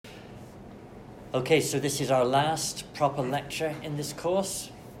Okay, so this is our last proper lecture in this course.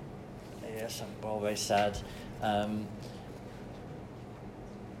 Yes, I'm always sad. I'm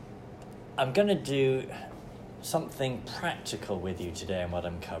going to do something practical with you today in what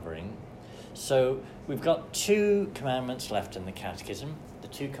I'm covering. So we've got 2 commandments left in the Catechism, the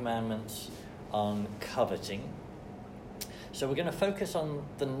 2 commandments on coveting. So we're going to focus on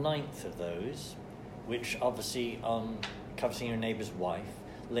the 9th of those, which obviously on coveting your neighbour's wife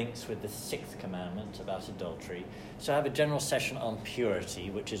links with the 6th commandment about adultery. So I have a general session on purity,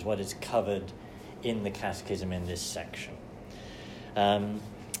 which is what is covered in the Catechism in this section.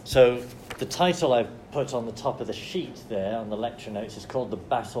 So the title I've put on the top of the sheet there on the lecture notes is called The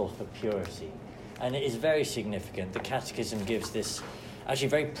Battle for Purity. And it is very significant. The Catechism gives this actually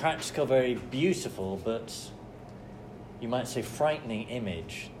very practical, very beautiful, but you might say frightening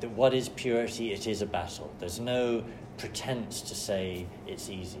image that what is purity? It is a battle. There's no pretense to say it's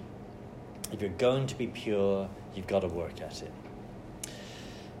easy. If you're going to be pure, you've got to work at it.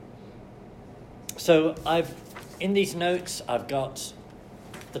 So in these notes, I've got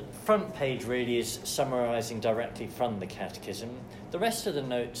the front page really is summarising directly from the Catechism. The rest of the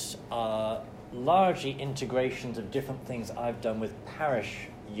notes are largely integrations of different things I've done with parish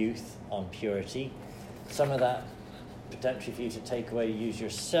youth on purity. Some of that potentially for you to take away, use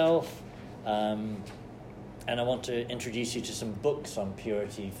yourself. And I want to introduce you to some books on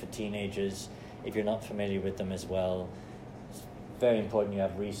purity for teenagers, if you're not familiar with them as well. It's very important you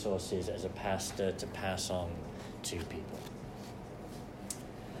have resources as a pastor to pass on to people.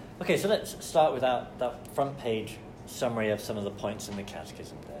 Okay, so let's start with that front page summary of some of the points in the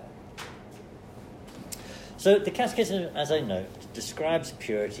Catechism there. So the Catechism, as I note, describes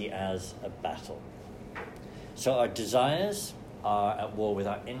purity as a battle. So our desires are at war with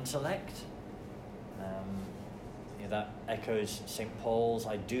our intellect. That echoes St. Paul's,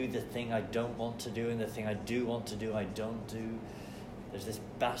 I do the thing I don't want to do, and the thing I do want to do, I don't do. There's this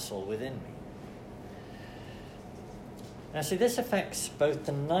battle within me. Now, see, this affects both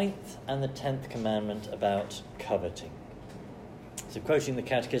the 9th and the 10th commandment about coveting. So, quoting the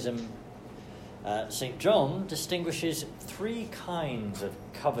Catechism, St. John distinguishes 3 kinds of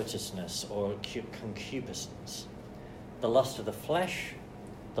covetousness or concupiscence: the lust of the flesh,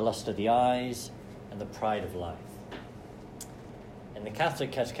 the lust of the eyes, and the pride of life. In the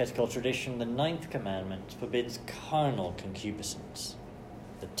Catholic catechetical tradition, the 9th commandment forbids carnal concupiscence.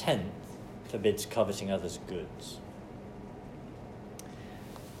 The 10th forbids coveting others' goods.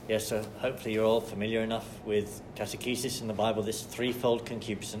 Yes, so hopefully you're all familiar enough with catechesis in the Bible, this threefold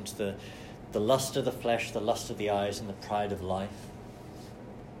concupiscence, the lust of the flesh, the lust of the eyes, and the pride of life.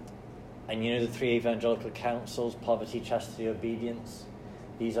 And you know the 3 evangelical counsels, poverty, chastity, obedience.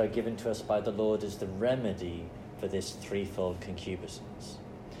 These are given to us by the Lord as the remedy for this threefold concupiscence.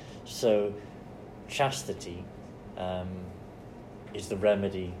 So chastity is the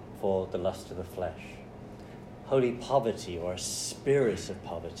remedy for the lust of the flesh. Holy poverty, or a spirit of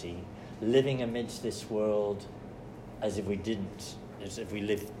poverty, living amidst this world as if we didn't, as if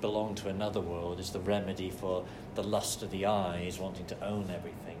we belonged to another world, is the remedy for the lust of the eyes, wanting to own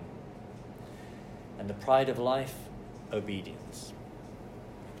everything. And the pride of life, obedience.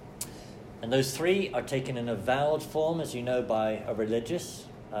 And those 3 are taken in a vowed form, as you know, by a religious.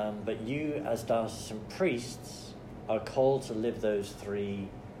 But you, as diocesan priests, are called to live those 3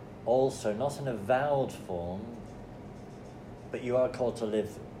 also, not in a vowed form, but you are called to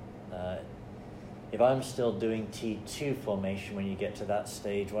live them. If I'm still doing T2 formation when you get to that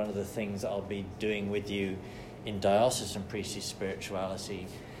stage, one of the things that I'll be doing with you in diocesan priestly spirituality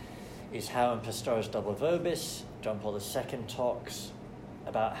is how in Pastoris Double Vobis, John Paul II talks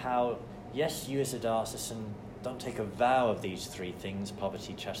about how, yes, you as a diocesan don't take a vow of these 3 things,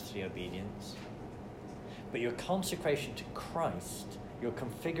 poverty, chastity, obedience, but your consecration to Christ, your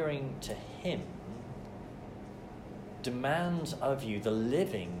configuring to Him, demands of you the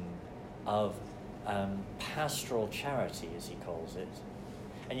living of pastoral charity, as he calls it.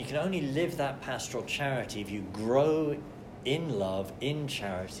 And you can only live that pastoral charity if you grow in love, in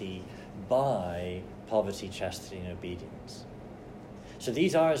charity, by poverty, chastity, and obedience. So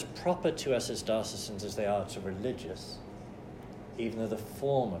these are as proper to us as diocesans as they are to religious, even though the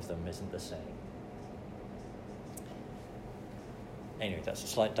form of them isn't the same. Anyway, that's a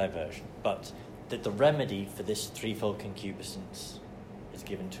slight diversion, but that the remedy for this threefold concupiscence is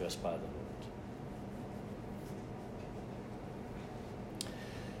given to us by the Lord.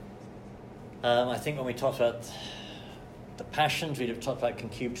 I think when we talked about the passions, we'd have talked about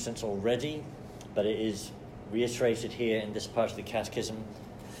concupiscence already, but it is reiterated here in this part of the Catechism.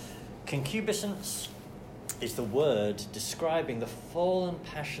 Concupiscence is the word describing the fallen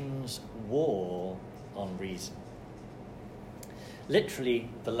passion's war on reason. Literally,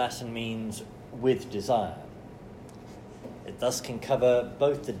 the Latin means with desire. It thus can cover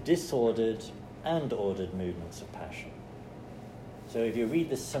both the disordered and ordered movements of passion. So if you read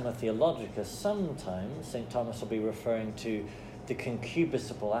the Summa Theologica, sometimes St. Thomas will be referring to the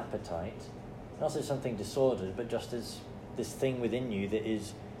concupiscible appetite, not as something disordered, but just as this thing within you that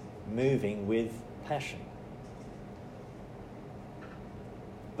is moving with passion.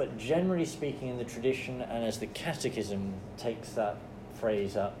 But generally speaking, in the tradition, and as the Catechism takes that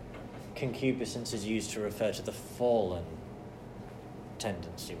phrase up, concupiscence is used to refer to the fallen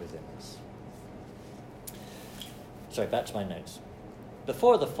tendency within us. Sorry, back to my notes.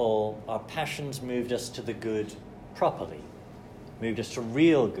 Before the fall, our passions moved us to the good properly, moved us to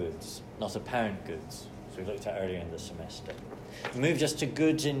real goods, not apparent goods, as we looked at earlier in the semester. Moved us to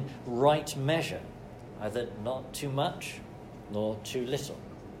goods in right measure, either not too much nor too little.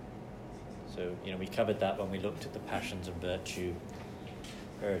 So, we covered that when we looked at the passions of virtue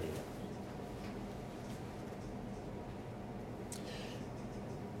earlier.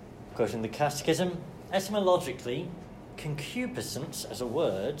 Quoting the Catechism, etymologically, concupiscence as a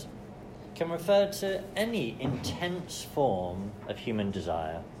word can refer to any intense form of human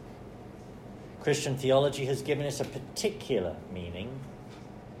desire. Christian theology has given us a particular meaning: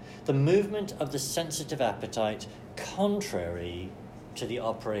 the movement of the sensitive appetite contrary to the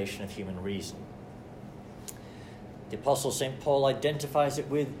operation of human reason. The Apostle St. Paul identifies it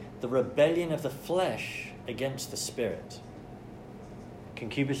with the rebellion of the flesh against the spirit.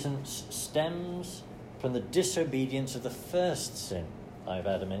 Concupiscence stems from the disobedience of the first sin, of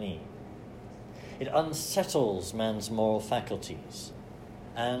Adam and Eve. It unsettles man's moral faculties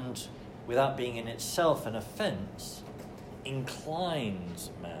and, without being in itself an offence,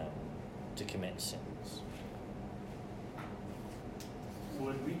 inclines man to commit sins.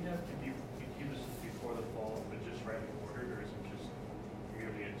 Would we have concupiscence before the fall, but just rightly ordered, or is it just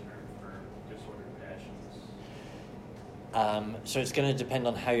merely a term for disordered passions? So it's going to depend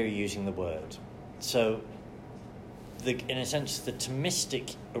on how you're using the word. So, in a sense, the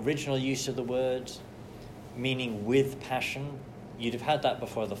Thomistic original use of the word, meaning with passion, you'd have had that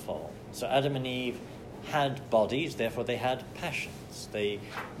before the fall. So Adam and Eve had bodies, therefore they had passions. They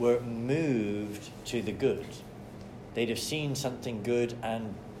were moved to the good. They'd have seen something good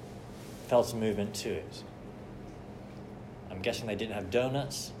and felt a movement to it. I'm guessing they didn't have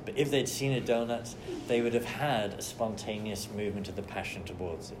donuts, but if they'd seen a donut, they would have had a spontaneous movement of the passion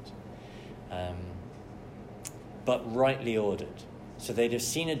towards it. But rightly ordered. So they'd have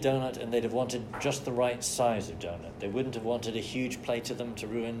seen a donut and they'd have wanted just the right size of donut. They wouldn't have wanted a huge plate of them to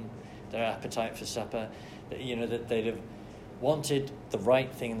ruin their appetite for supper. That they'd have wanted the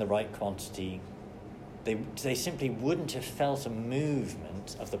right thing in the right quantity. They simply wouldn't have felt a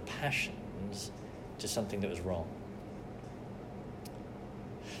movement of the passions to something that was wrong.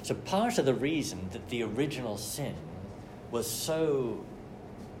 So part of the reason that the original sin was so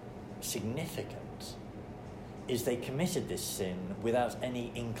significant is they committed this sin without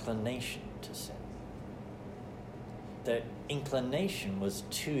any inclination to sin. Their inclination was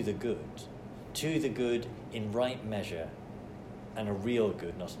to the good in right measure, and a real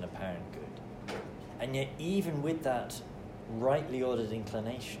good, not an apparent good. And yet, even with that rightly ordered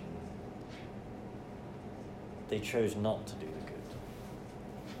inclination, they chose not to do the good.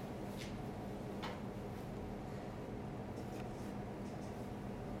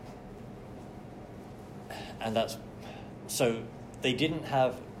 And so they didn't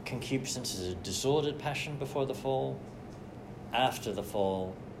have concupiscence as a disordered passion before the fall. After the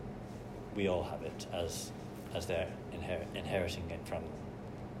fall, we all have it as they're inheriting it from them.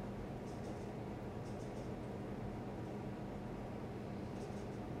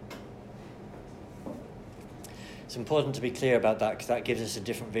 It's important to be clear about that, because that gives us a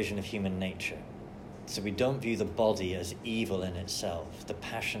different vision of human nature. So we don't view the body as evil in itself, the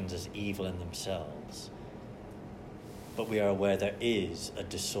passions as evil in themselves. But we are aware there is a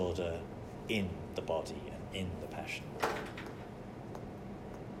disorder in the body and in the passion.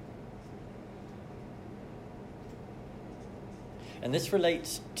 And this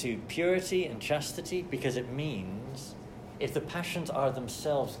relates to purity and chastity, because it means if the passions are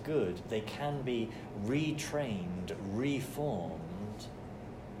themselves good, they can be retrained, reformed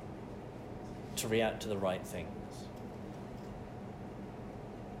to react to the right things.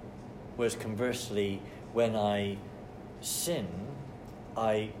 Whereas conversely, when I sin,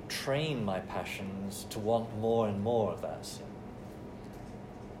 I train my passions to want more and more of that sin.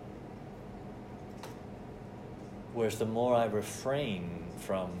 Whereas the more I refrain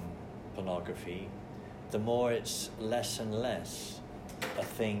from pornography, the more it's less and less a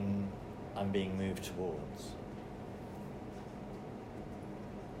thing I'm being moved towards.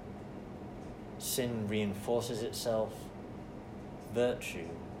 Sin reinforces itself, virtue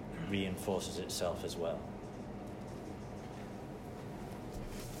reinforces itself as well.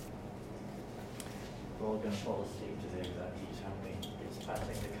 We're all going to fall asleep to do that each time it's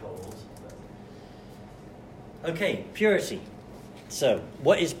battling the cold. But... Okay, purity. So,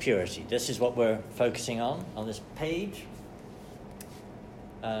 what is purity? This is what we're focusing on this page.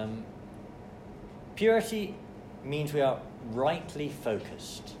 Purity means we are rightly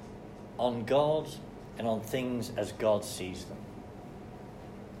focused on God and on things as God sees them.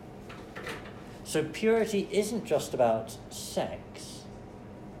 So purity isn't just about sex.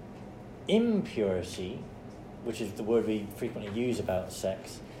 Impurity, which is the word we frequently use about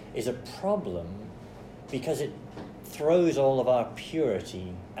sex, is a problem because it throws all of our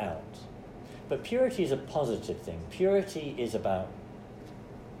purity out. But purity is a positive thing. Purity is about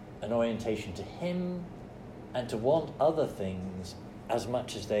an orientation to Him and to want other things as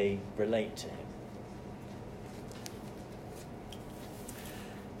much as they relate to Him.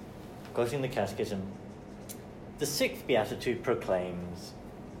 Quoting the Catechism, the sixth Beatitude proclaims,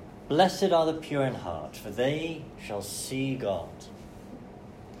 "Blessed are the pure in heart, for they shall see God."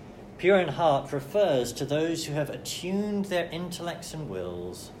 Pure in heart refers to those who have attuned their intellects and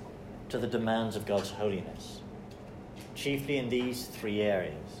wills to the demands of God's holiness, chiefly in these three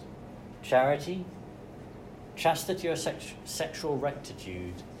areas: charity, chastity or sexual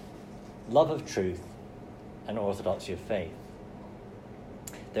rectitude, love of truth, and orthodoxy of faith.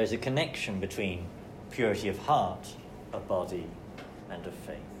 There's a connection between purity of heart, of body, and of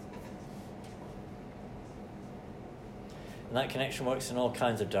faith. And that connection works in all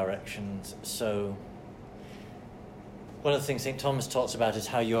kinds of directions. So one of the things St. Thomas talks about is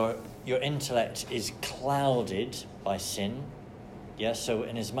how your intellect is clouded by sin. Yes, so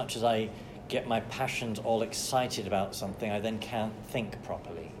in as much as I get my passions all excited about something, I then can't think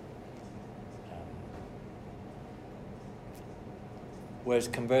properly. Whereas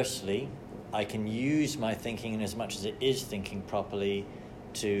conversely, I can use my thinking in as much as it is thinking properly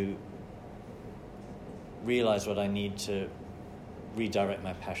to realize what I need to redirect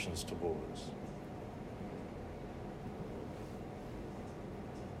my passions towards.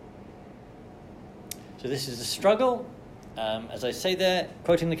 So this is a struggle. As I say there,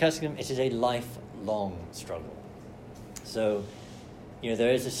 quoting the Catechism, it is a lifelong struggle. So,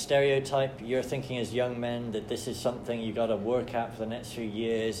 there is a stereotype. You're thinking as young men that this is something you've got to work at for the next few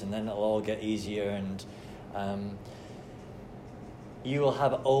years and then it'll all get easier. And you will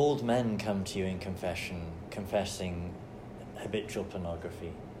have old men come to you in confession, confessing habitual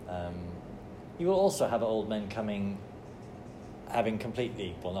pornography. You will also have old men coming, having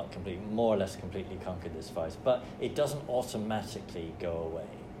completely, well not completely, more or less completely conquered this vice, but it doesn't automatically go away.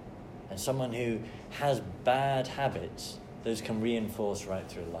 And someone who has bad habits, those can reinforce right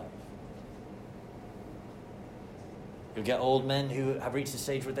through life. You'll get old men who have reached a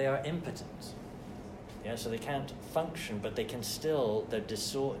stage where they are impotent. So they can't function, but they can still, their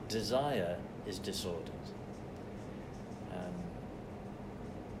desire is disordered.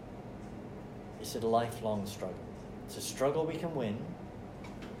 It's a lifelong struggle. It's a struggle we can win,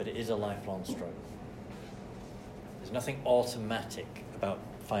 but it is a lifelong struggle. There's nothing automatic about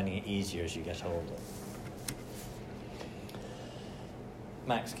finding it easier as you get older.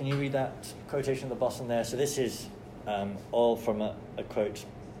 Max, can you read that quotation at the bottom there? So this is all from a quote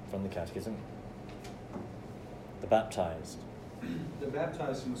from the Catechism. The baptized. The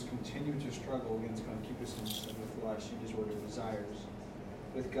baptized must continue to struggle against concupiscence of the flesh and disordered desires.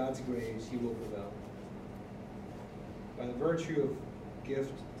 With God's grace, he will prevail. By the virtue of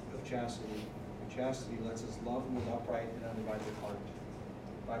gift of chastity, chastity lets us love with upright and undivided heart.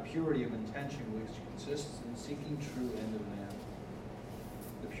 By purity of intention, which consists in seeking true end of man.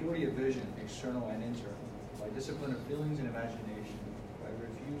 The purity of vision, external and internal. By discipline of feelings and imagination. By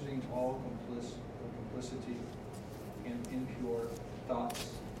refusing all complicity in impure thoughts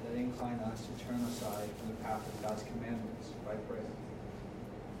that incline us to turn aside from the path of God's commandments. By prayer.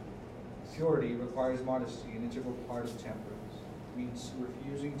 Purity requires modesty, an integral part of temperance. It means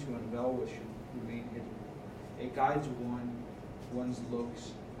refusing to unveil what should remain hidden. It guides one's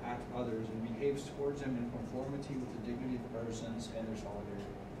looks at others and behaves towards them in conformity with the dignity of persons and their solidarity.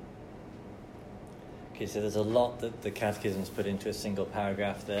 Okay, so there's a lot that the Catechism's put into a single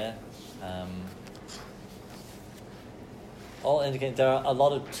paragraph there. All indicate there are a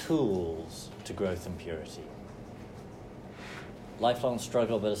lot of tools to growth and purity. Lifelong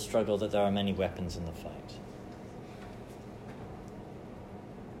struggle, but a struggle that there are many weapons in the fight.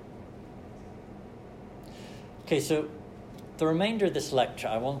 Okay, so the remainder of this lecture,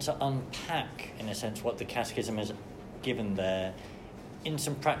 I want to unpack, in a sense, what the Catechism has given there in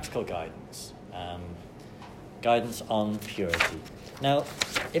some practical guidance. Guidance on purity. Now,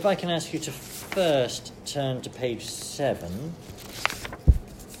 if I can ask you to first turn to page 7.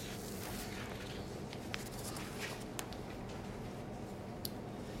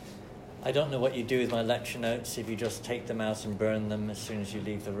 I don't know what you do with my lecture notes, if you just take them out and burn them as soon as you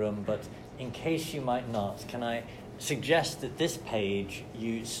leave the room, but in case you might not, can I suggest that this page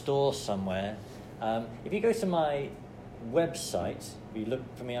you store somewhere? If you go to my website, if you look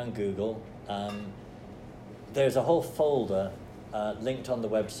for me on Google, there's a whole folder linked on the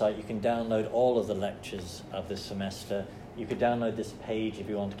website. You can download all of the lectures of this semester. You could download this page if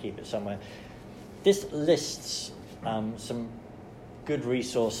you want to keep it somewhere. This lists some good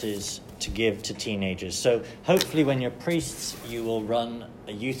resources to give to teenagers. So hopefully when you're priests, you will run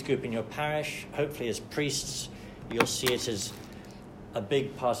a youth group in your parish. Hopefully as priests, you'll see it as a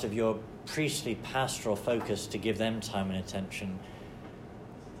big part of your priestly pastoral focus to give them time and attention.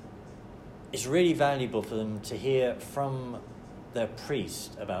 It's really valuable for them to hear from their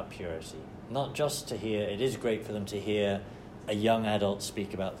priest about purity. Not just to hear, it is great for them to hear a young adult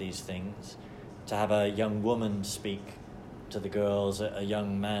speak about these things, to have a young woman speak to the girls, a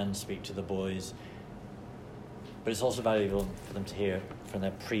young man speak to the boys. But it's also valuable for them to hear from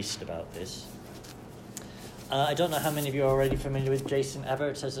their priest about this. I don't know how many of you are already familiar with Jason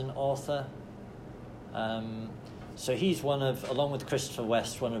Everett as an author. So he's one of, along with Christopher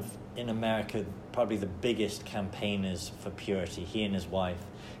West, one of, in America, probably the biggest campaigners for purity, he and his wife.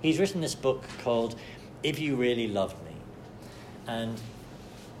 He's written this book called If You Really Loved Me. And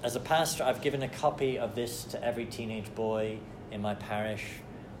as a pastor, I've given a copy of this to every teenage boy in my parish.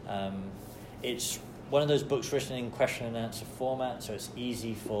 It's one of those books written in question and answer format, so it's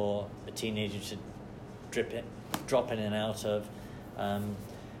easy for a teenager to drop in and out of.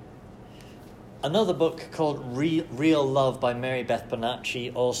 Another book called Real Love by Mary Beth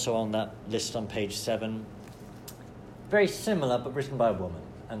Bonacci, also on that list on page 7. Very similar, but written by a woman,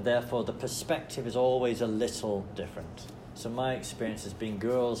 and therefore the perspective is always a little different. So my experience has been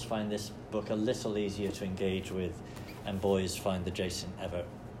girls find this book a little easier to engage with, and boys find the Jason Everett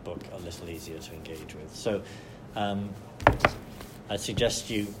book a little easier to engage with. So I suggest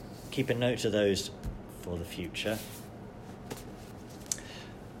you keep a note of those for the future.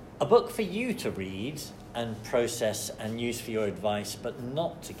 A book for you to read and process and use for your advice, but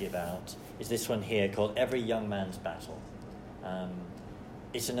not to give out, is this one here called Every Young Man's Battle.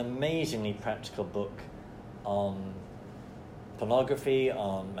 It's an amazingly practical book on pornography,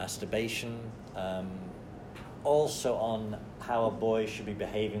 on masturbation, also on how a boy should be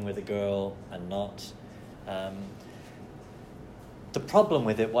behaving with a girl and not. The problem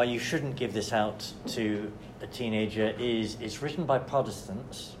with it, why you shouldn't give this out to a teenager, is it's written by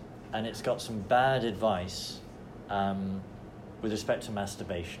Protestants and it's got some bad advice with respect to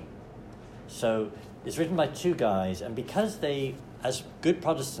masturbation. So it's written by two guys, and because they, as good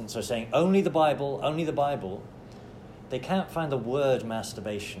Protestants, are saying only the Bible, they can't find the word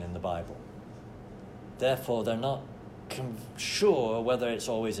masturbation in the Bible. Therefore, they're not sure whether it's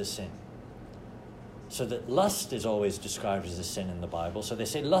always a sin. So that lust is always described as a sin in the Bible, so they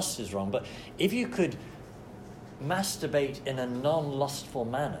say lust is wrong. But if you could masturbate in a non-lustful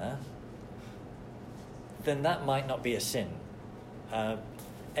manner, then that might not be a sin.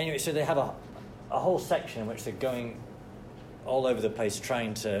 Anyway, so they have a whole section in which they're going all over the place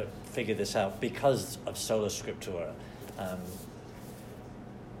trying to figure this out because of sola scriptura.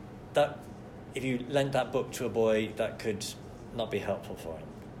 That if you lent that book to a boy, that could not be helpful for him.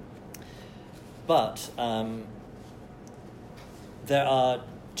 But there are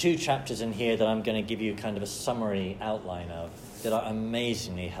 2 chapters in here that I'm going to give you kind of a summary outline of that are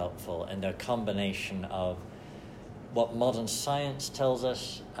amazingly helpful, and they're a combination of what modern science tells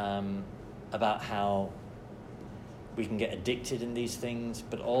us about how we can get addicted in these things,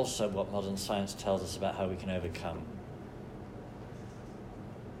 but also what modern science tells us about how we can overcome.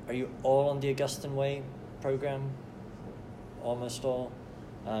 Are you all on the Augustine Way program? Almost all?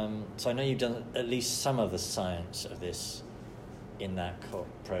 So I know you've done at least some of the science of this in that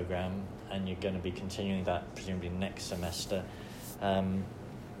program, and you're going to be continuing that presumably next semester. But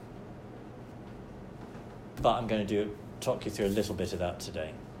I'm going to talk you through a little bit of that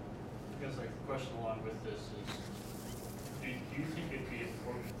today. I guess a question along with this is, do you think it'd be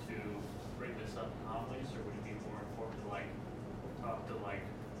important to bring this up in homilies, or would it be more important to talk to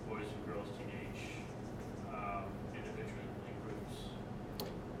boys and girls, teenage individuals in groups?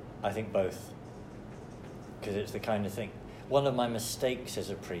 I think both, because it's the kind of thing. one of my mistakes as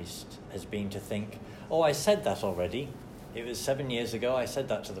a priest has been to think, oh, I said that already. It was 7 years ago, I said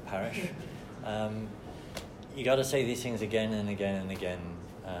that to the parish. You got to say these things again and again and again.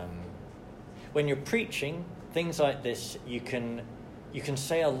 When you're preaching, things like this, you can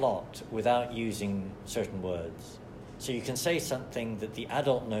say a lot without using certain words. So you can say something that the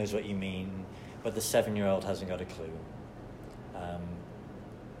adult knows what you mean, but the 7-year-old hasn't got a clue.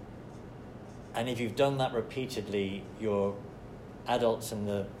 And if you've done that repeatedly, your adults in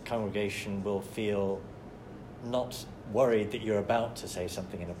the congregation will feel not worried that you're about to say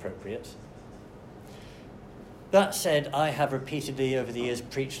something inappropriate. That said, I have repeatedly over the years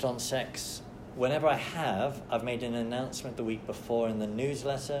preached on sex. Whenever I have, I've made an announcement the week before in the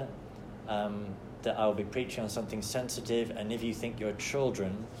newsletter that I'll be preaching on something sensitive, and if you think your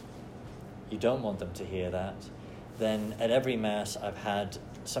children, you don't want them to hear that, then at every Mass I've had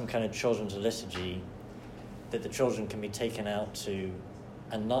some kind of children's liturgy that the children can be taken out to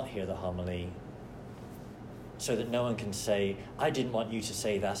and not hear the homily, so that no one can say, I didn't want you to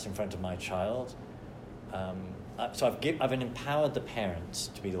say that in front of my child. So I've empowered the parents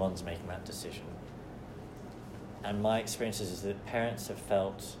to be the ones making that decision. And my experience is that parents have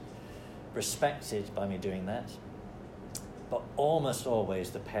felt respected by me doing that, but almost always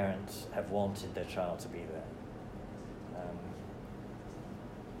the parents have wanted their child to be there.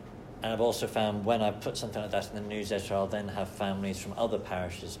 And I've also found when I put something like that in the newsletter, I'll then have families from other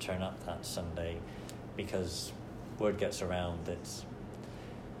parishes turn up that Sunday, because word gets around that,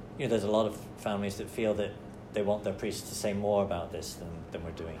 there's a lot of families that feel that they want their priests to say more about this than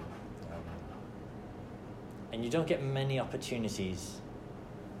we're doing. And you don't get many opportunities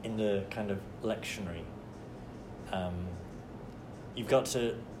in the kind of lectionary. You've got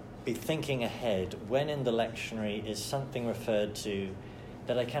to be thinking ahead. When in the lectionary is something referred to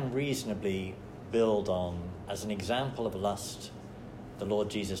that I can reasonably build on as an example of lust? The Lord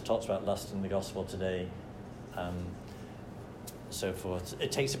Jesus talks about lust in the Gospel today, so forth.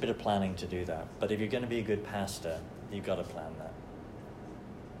 It takes a bit of planning to do that, but if you're going to be a good pastor, you've got to plan that.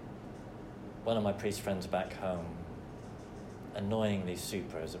 One of my priest friends back home, annoyingly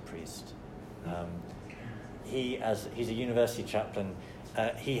super as a priest, he's a university chaplain.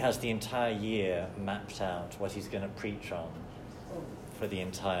 He has the entire year mapped out what he's going to preach on for the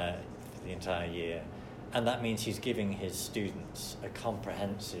entire year, and that means he's giving his students a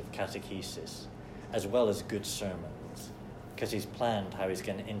comprehensive catechesis as well as good sermons, because he's planned how he's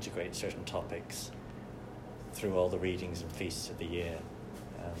going to integrate certain topics through all the readings and feasts of the year.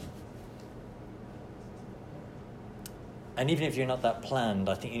 And even if you're not that planned,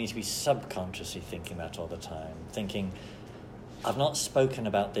 I think you need to be subconsciously thinking that all the time, thinking, I've not spoken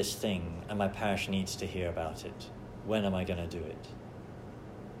about this thing and my parish needs to hear about it. When am I going to do it?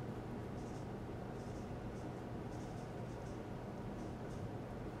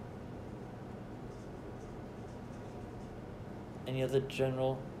 Any other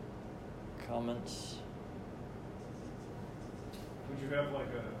general comments? Would you have you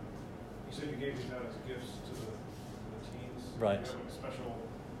said you gave these out as gifts to the teens? Right. Would you have a special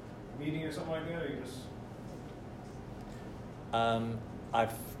meeting or something like that, or you just...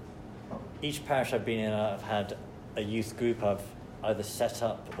 Each parish I've been in, I've had a youth group I've either set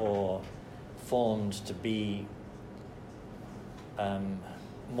up or formed to be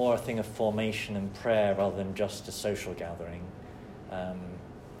more a thing of formation and prayer rather than just a social gathering.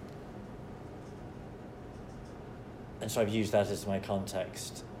 And so I've used that as my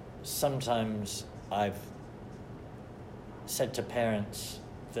context. Sometimes I've said to parents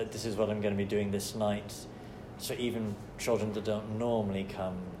that this is what I'm going to be doing this night, so even children that don't normally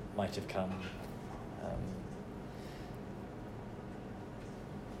come might have come.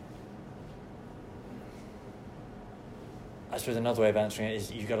 I suppose another way of answering it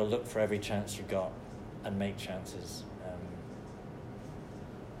is you've got to look for every chance you've got and make chances.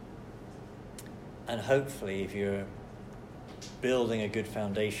 And hopefully, if you're building a good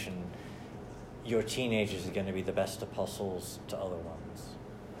foundation, your teenagers are going to be the best apostles to other ones.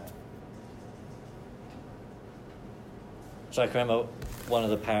 So I can remember one of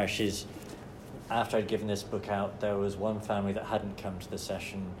the parishes, after I'd given this book out, there was one family that hadn't come to the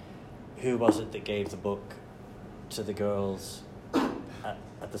session. Who was it that gave the book to the girls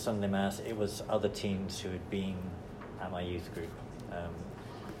at the Sunday Mass? It was other teens who had been at my youth group.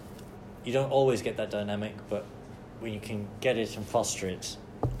 You don't always get that dynamic, but when you can get it and foster it,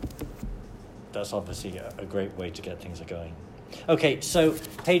 that's obviously a great way to get things going. Okay, so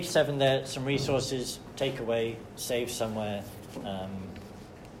page 7 there, some resources, take away, save somewhere.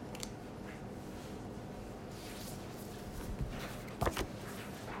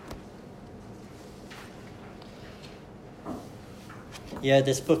 Yeah,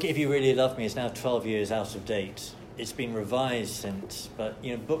 this book, If You Really Love Me, is now 12 years out of date. It's been revised since, but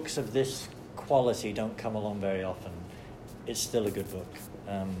books of this quality don't come along very often. It's still a good book,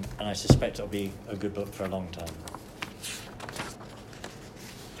 and I suspect it'll be a good book for a long time.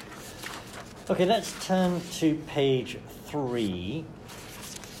 Okay, let's turn to page 3.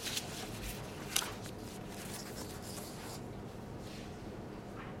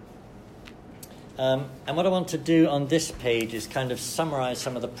 And what I want to do on this page is kind of summarize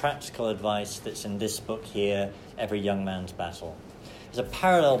some of the practical advice that's in this book here, Every Young Man's Battle. There's a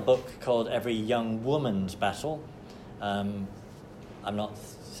parallel book called Every Young Woman's Battle. I'm not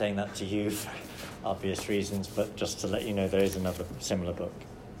saying that to you for obvious reasons, but just to let you know there is another similar book.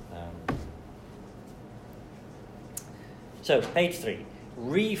 So, page 3,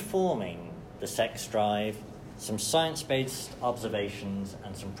 Reforming the Sex Drive, some science-based observations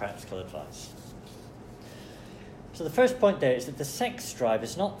and some practical advice. So the first point there is that the sex drive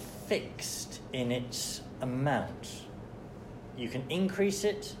is not fixed in its amount. You can increase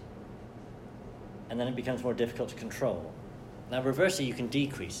it, and then it becomes more difficult to control. Now, reversely, you can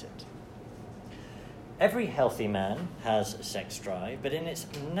decrease it. Every healthy man has a sex drive, but in its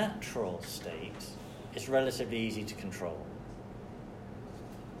natural state, it's relatively easy to control.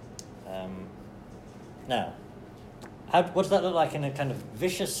 Now, what does that look like in a kind of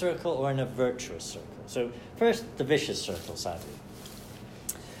vicious circle or in a virtuous circle? So first, the vicious circle, sadly.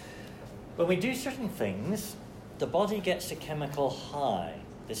 When we do certain things, the body gets a chemical high.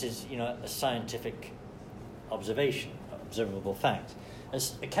 This is, a scientific observation, observable fact.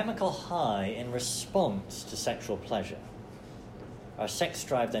 It's a chemical high in response to sexual pleasure. Our sex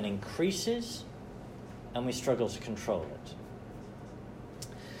drive then increases, and we struggle to control it.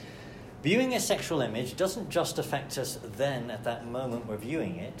 Viewing a sexual image doesn't just affect us then at that moment we're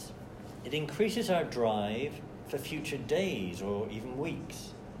viewing it. It increases our drive for future days or even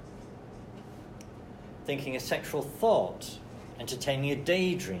weeks. Thinking a sexual thought, entertaining a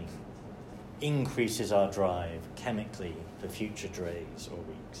daydream, increases our drive chemically for future days or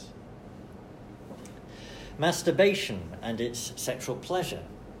weeks. Masturbation and its sexual pleasure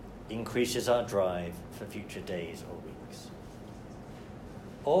increases our drive for future days or weeks.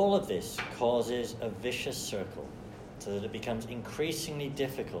 All of this causes a vicious circle so that it becomes increasingly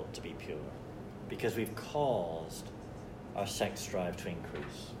difficult to be pure because we've caused our sex drive to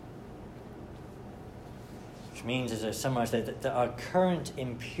increase. Which means, as I summarise there, that our current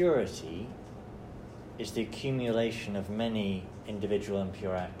impurity is the accumulation of many individual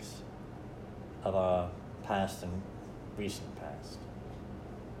impure acts of our past and recent past.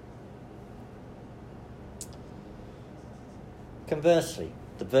 Conversely,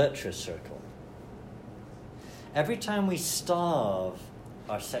 the virtuous circle. Every time we starve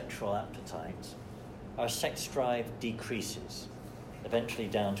our sexual appetite, our sex drive decreases, eventually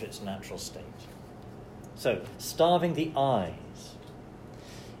down to its natural state. So, starving the eyes.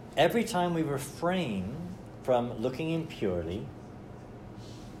 Every time we refrain from looking impurely,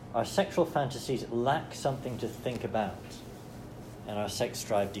 our sexual fantasies lack something to think about, and our sex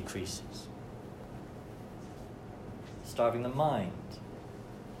drive decreases. Starving the mind.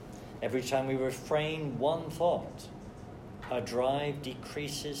 Every time we refrain one thought, our drive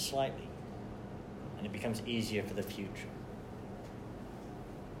decreases slightly, and it becomes easier for the future.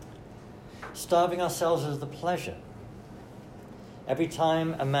 Starving ourselves of the pleasure. Every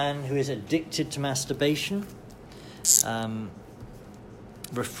time a man who is addicted to masturbation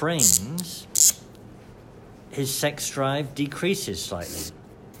refrains, his sex drive decreases slightly,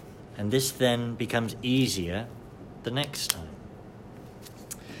 and this then becomes easier the next time.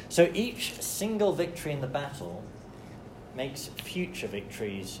 So each single victory in the battle makes future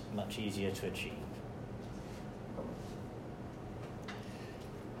victories much easier to achieve.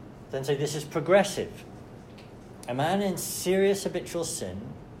 Then say this is progressive. A man in serious habitual sin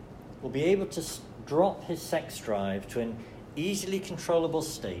will be able to drop his sex drive to an easily controllable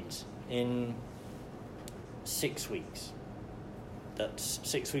state in 6 weeks. That's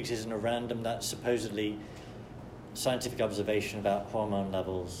 6 weeks isn't a random, that's supposedly scientific observation about hormone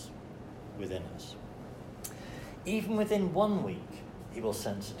levels within us. Even within 1 week, he will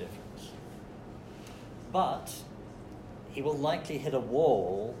sense a difference. But he will likely hit a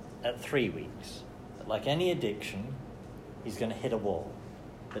wall at 3 weeks. Like any addiction, he's going to hit a wall.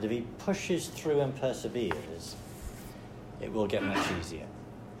 But if he pushes through and perseveres, it will get much easier.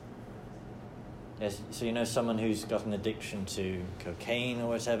 Yes, so someone who's got an addiction to cocaine or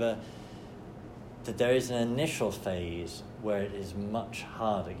whatever, that there is an initial phase where it is much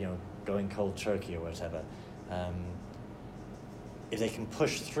harder, going cold turkey or whatever. If they can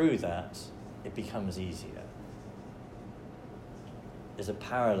push through that, it becomes easier. is a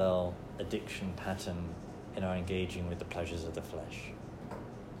parallel addiction pattern in our engaging with the pleasures of the flesh.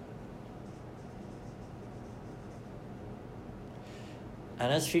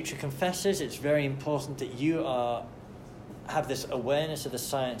 And as future confessors, it's very important that you have this awareness of the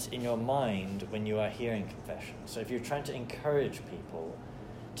science in your mind when you are hearing confession. So if you're trying to encourage people,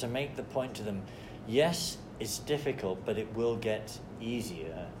 to make the point to them, yes, it's difficult, but it will get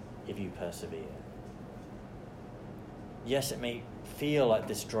easier if you persevere. Yes, it may feel like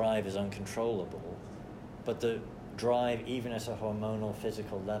this drive is uncontrollable, but the drive, even at a hormonal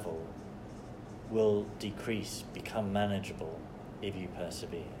physical level, will decrease, become manageable if you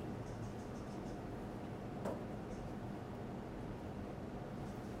persevere.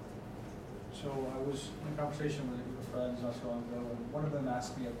 So I was in a conversation with a group of friends not so long ago, and one of them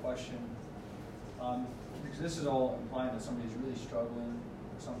asked me a question, because this is all implying that somebody's really struggling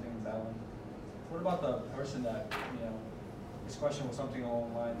with something rebelling. What about the person that, his question was something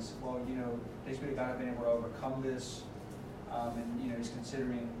along the lines, well, thanks be to God, I've been able to overcome this, and, he's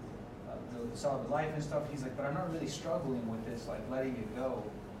considering the celibate life and stuff. He's like, but I'm not really struggling with this, like letting it go.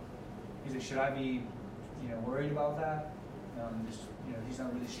 He's like, should I be, worried about that? He's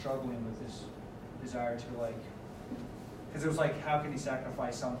not really struggling with this desire to because it was like, how can he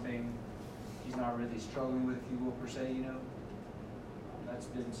sacrifice something he's not really struggling with, if you will, per se, That's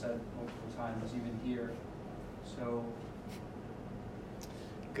been said multiple times, even here. So.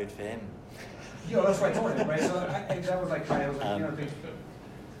 Good for him. That's what I told him, right? So that was like, I was like,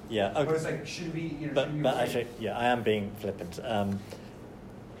 yeah. Okay. But it's like, should we, But actually, yeah, I am being flippant.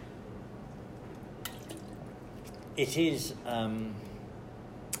 It is,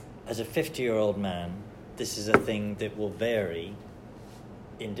 as a 50-year-old man, this is a thing that will vary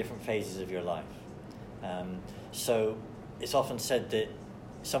in different phases of your life. So it's often said that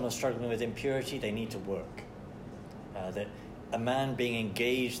someone struggling with impurity, they need to work. That a man being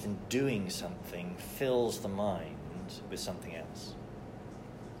engaged in doing something fills the mind with something else.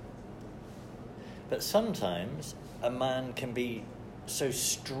 But sometimes a man can be so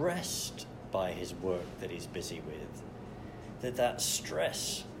stressed by his work that he's busy with that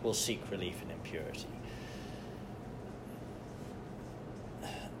stress will seek relief in impurity.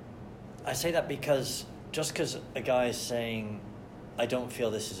 I say that because just because a guy is saying, I don't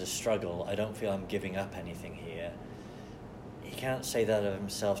feel this is a struggle, I don't feel I'm giving up anything here, he can't say that of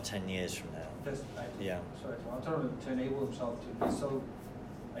himself 10 years from now. Yeah. Sorry, I'm talking to enable himself to be so,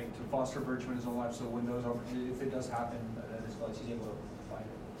 to foster virtue in his own life, so when those if it does happen, that is like he's able to find it.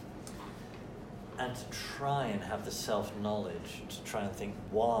 And to try and have the self-knowledge, to try and think,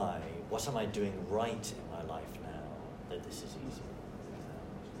 what am I doing right in my life now that this is easy?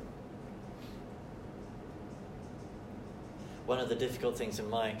 One of the difficult things in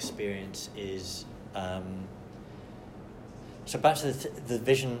my experience is, so back to the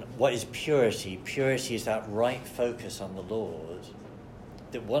vision, what is purity? Purity is that right focus on the Lord.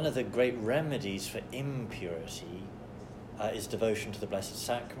 That one of the great remedies for impurity is devotion to the Blessed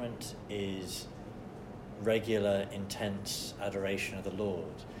Sacrament, is regular, intense adoration of the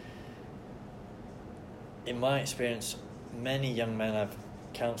Lord. In my experience, many young men I've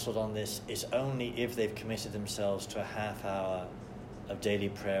counseled on this, is only if they've committed themselves to a half hour of daily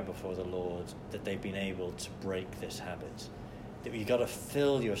prayer before the Lord that they've been able to break this habit. That you've got to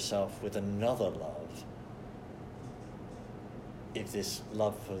fill yourself with another love if this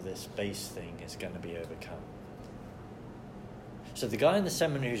love for this base thing is going to be overcome. So the guy in the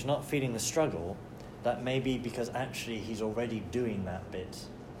seminary who's not feeling the struggle, that may be because actually he's already doing that bit.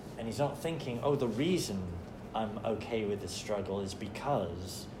 And he's not thinking, the reason I'm okay with this struggle is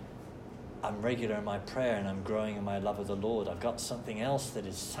because I'm regular in my prayer and I'm growing in my love of the Lord. I've got something else that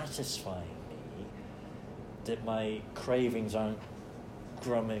is satisfying me, that my cravings aren't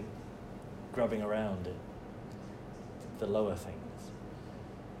grubbing around it, the lower things.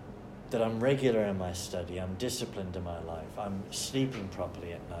 That I'm regular in my study, I'm disciplined in my life, I'm sleeping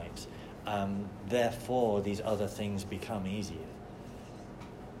properly at night. Therefore, these other things become easier.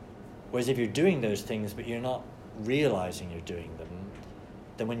 Whereas if you're doing those things but you're not realizing you're doing them,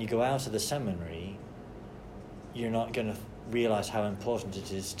 then when you go out of the seminary, you're not going to realize how important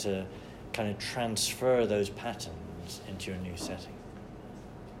it is to kind of transfer those patterns into your new setting.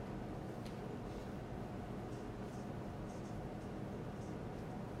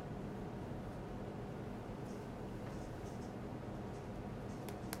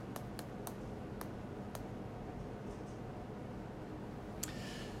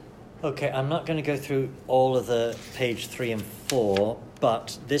 Okay, I'm not going to go through all of the page 3 and 4,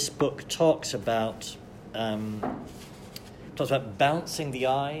 but this book talks about bouncing the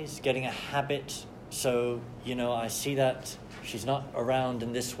eyes, getting a habit. So, I see that she's not around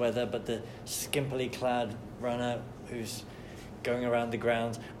in this weather, but the skimpily clad runner who's going around the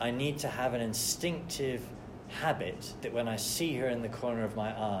grounds. I need to have an instinctive habit that when I see her in the corner of my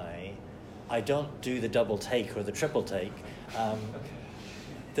eye, I don't do the double take or the triple take,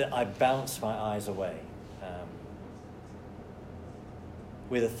 that I bounce my eyes away.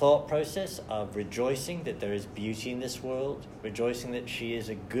 With a thought process of rejoicing that there is beauty in this world, rejoicing that she is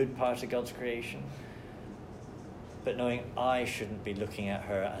a good part of God's creation, but knowing I shouldn't be looking at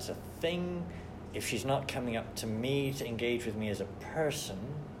her as a thing. If she's not coming up to me to engage with me as a person,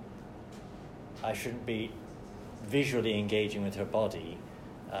 I shouldn't be visually engaging with her body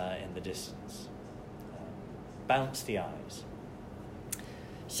in the distance. Bounce the eyes.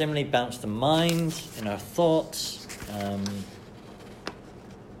 Similarly, bounce the mind in our thoughts.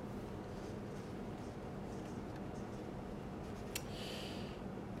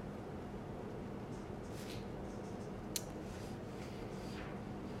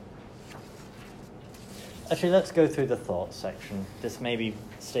 Actually, let's go through the thoughts section. This may be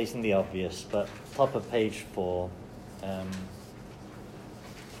stating the obvious, but top of page 4.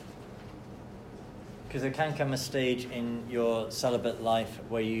 Because there can come a stage in your celibate life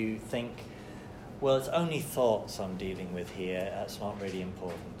where you think, well, it's only thoughts I'm dealing with here. That's not really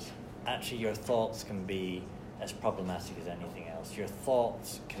important. Actually, your thoughts can be as problematic as anything else. Your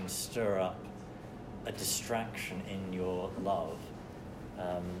thoughts can stir up a distraction in your love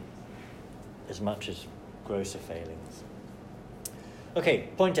as much as grosser failings. Okay,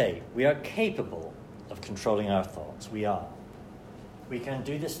 point A. We are capable of controlling our thoughts. We are. We can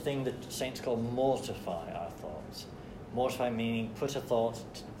do this thing that saints call mortify our thoughts. Mortify meaning put a thought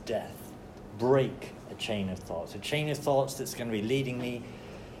to death. Break a chain of thoughts. A chain of thoughts that's going to be leading me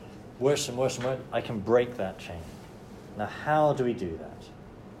worse and worse and worse. I can break that chain. Now, how do we do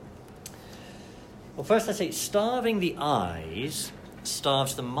that? Well, first I say starving the eyes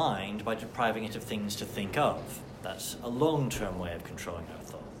starves the mind by depriving it of things to think of. That's a long-term way of controlling our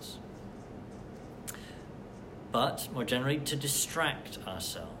thoughts. But, more generally, to distract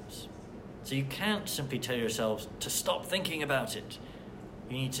ourselves. So you can't simply tell yourselves to stop thinking about it.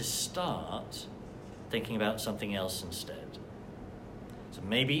 You need to start thinking about something else instead. So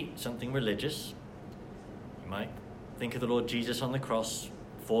maybe something religious. You might think of the Lord Jesus on the cross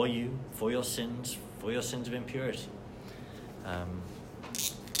for you, for your sins of impurity.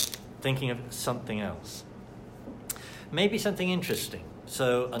 Thinking of something else. Maybe something interesting.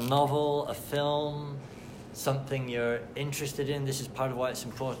 So a novel, a film, something you're interested in. This is part of why it's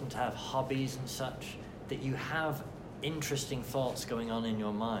important to have hobbies and such, that you have interesting thoughts going on in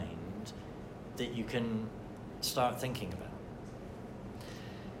your mind that you can start thinking about.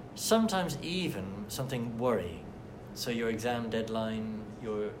 Sometimes even something worrying. So your exam deadline,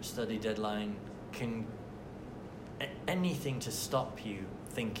 your study deadline, anything to stop you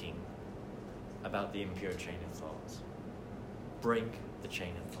thinking about the impure chain of thoughts. Break the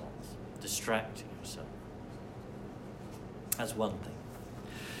chain of thoughts. Distract yourself. That's one thing.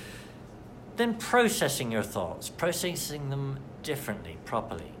 Then processing your thoughts. Processing them differently,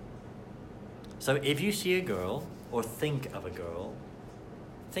 properly. So if you see a girl, or think of a girl,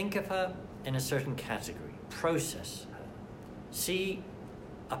 think of her in a certain category. Process her. See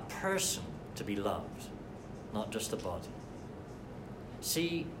a person to be loved, not just a body.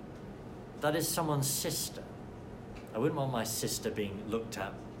 See, that is someone's sister. I wouldn't want my sister being looked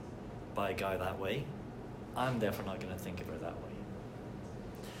at by a guy that way. I'm therefore not going to think of her that way.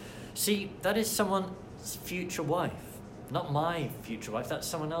 See, that is someone's future wife. Not my future wife, that's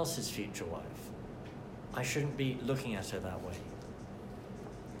someone else's future wife. I shouldn't be looking at her that way.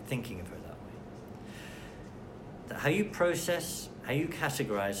 Thinking of her that way. How you process, how you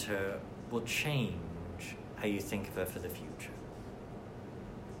categorize her will change how you think of her for the future.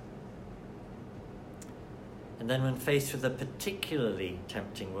 And then when faced with a particularly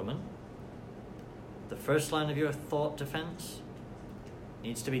tempting woman, the first line of your thought defense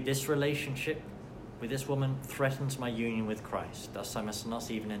needs to be, this relationship with this woman threatens my union with Christ, thus I must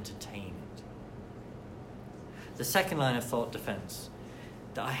not even entertain it. The second line of thought defense,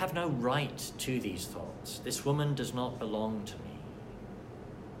 that I have no right to these thoughts. This woman does not belong to me.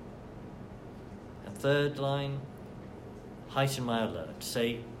 And third line, heighten my alert.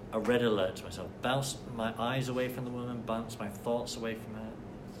 Say a red alert to myself. Bounce my eyes away from the woman, bounce my thoughts away from her.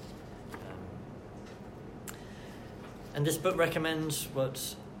 And this book recommends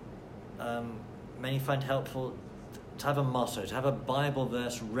what many find helpful, to have a motto, to have a Bible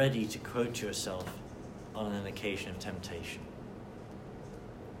verse ready to quote to yourself on an occasion of temptation.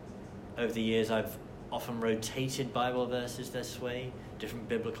 Over the years, I've often rotated Bible verses this way, different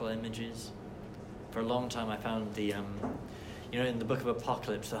biblical images. For a long time, I found the in the book of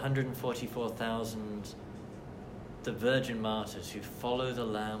Apocalypse, the 144,000, the virgin martyrs who follow the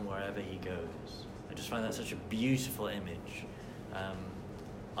Lamb wherever he goes. I just find that such a beautiful image.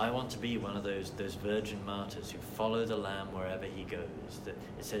 I want to be one of those virgin martyrs who follow the Lamb wherever he goes. That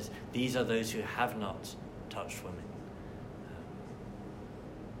it says, these are those who have not touched women.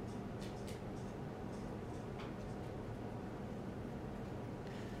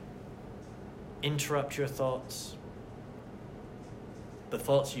 Interrupt your thoughts. The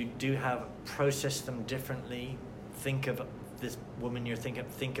thoughts you do have, process them differently. Think of this woman you're thinking of,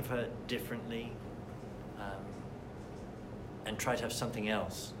 think of her differently. And try to have something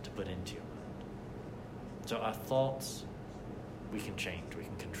else to put into your mind. So our thoughts, we can change, we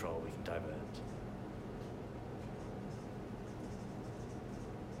can control, we can divert.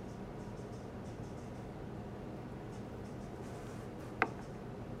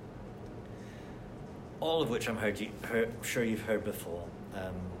 All of which I'm sure you've heard before.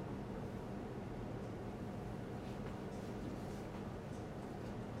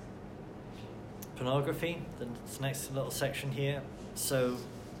 Pornography, the next little section here. So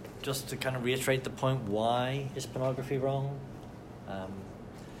just to kind of reiterate the point, why is pornography wrong?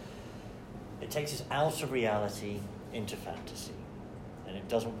 It takes us out of reality into fantasy, and it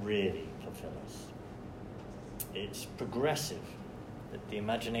doesn't really fulfill us. It's progressive, that the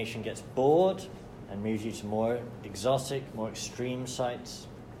imagination gets bored and moves you to more exotic, more extreme sites,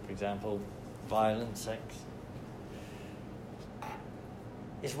 for example, violent sex.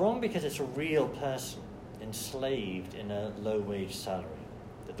 It's wrong because it's a real person enslaved in a low-wage salary.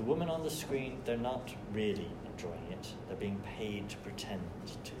 That the women on the screen, they're not really enjoying it. They're being paid to pretend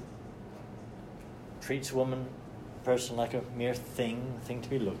to. Treats a person like a mere thing to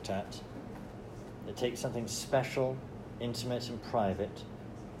be looked at. It takes something special, intimate and private,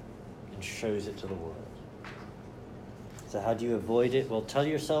 and shows it to the world. So how do you avoid it? Well, tell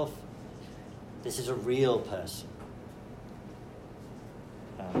yourself, this is a real person.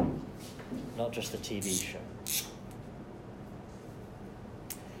 Not just a TV show.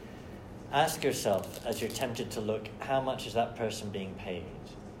 Ask yourself, as you're tempted to look, how much is that person being paid?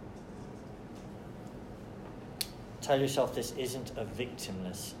 Tell yourself this isn't a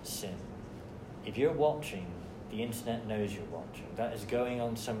victimless sin. If you're watching, the internet knows you're watching. That is going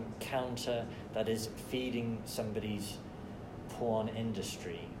on some counter, that is feeding somebody's porn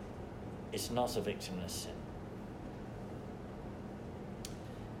industry. It's not a victimless sin.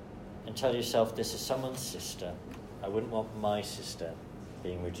 And tell yourself, this is someone's sister. I wouldn't want my sister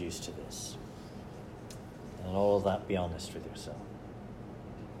being reduced to this. And all of that, be honest with yourself.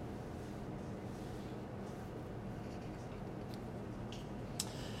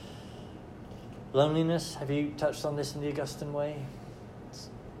 Loneliness, have you touched on this in the Augustine way?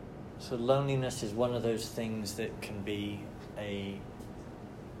 So loneliness is one of those things that can be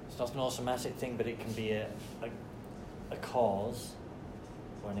it's not an automatic thing, but it can be a cause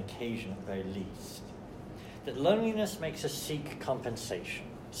or an occasion at the very least. That loneliness makes us seek compensation,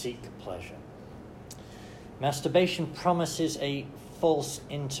 seek pleasure. Masturbation promises a false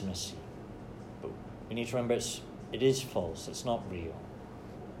intimacy, but we need to remember it is false, it's not real.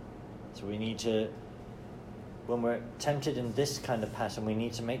 So we need to, when we're tempted in this kind of pattern, we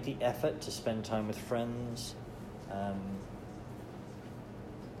need to make the effort to spend time with friends,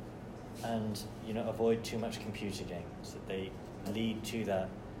 and avoid too much computer games, that they lead to that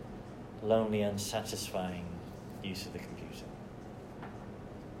lonely, unsatisfying use of the computer.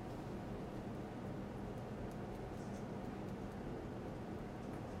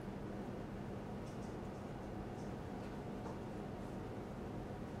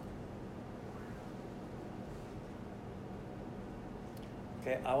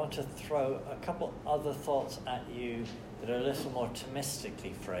 Okay, I want to throw a couple other thoughts at you that are a little more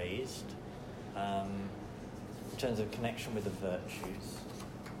Thomistically phrased, in terms of connection with the virtues.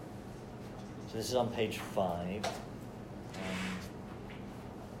 So this is on page 5.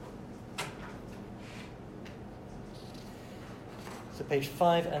 So page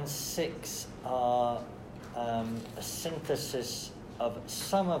 5 and 6 are a synthesis of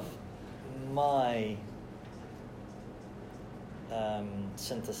some of my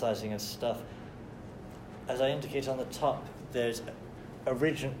synthesizing of stuff. As I indicate on the top, there's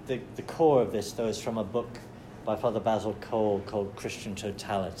the core of this, though, is from a book by Father Basil Cole called Christian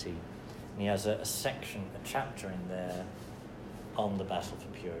Totality. And he has a chapter in there on the battle for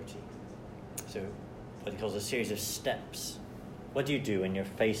purity. So what he calls a series of steps. What do you do when you're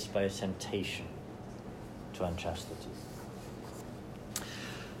faced by a temptation to unchastity?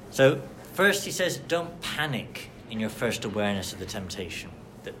 So first he says, don't panic in your first awareness of the temptation.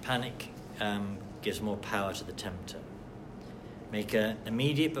 That panic gives more power to the tempter. Make an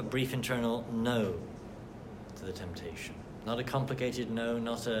immediate but brief internal no to the temptation. Not a complicated no,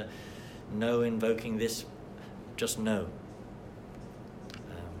 not a no invoking this, just no.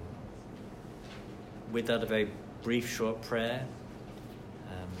 With that, a very brief, short prayer.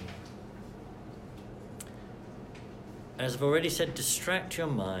 As I've already said, distract your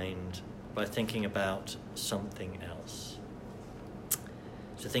mind by thinking about something else.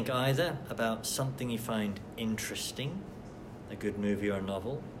 So think either about something you find interesting, a good movie or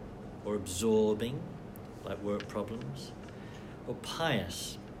novel, or absorbing, like work problems, or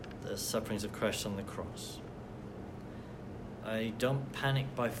pious, the sufferings of Christ on the cross. Don't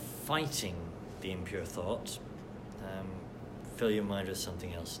panic by fighting the impure thoughts. Fill your mind with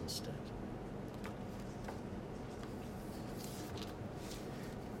something else instead.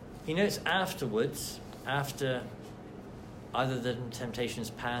 You notice afterwards, after either the temptation is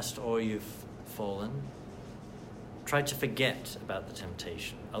past or you've fallen, try to forget about the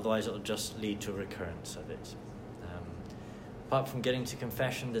temptation. Otherwise, it'll just lead to a recurrence of it. Apart from getting to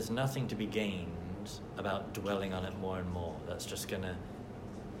confession, there's nothing to be gained about dwelling on it more and more. That's just going to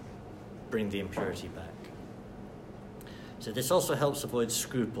bring the impurity back. So this also helps avoid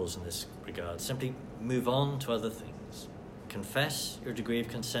scruples in this regard. Simply move on to other things. Confess your degree of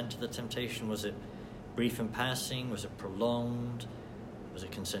consent to the temptation. Was it brief and passing? Was it prolonged? Was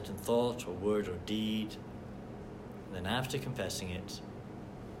it consent in thought or word or deed? And then after confessing it,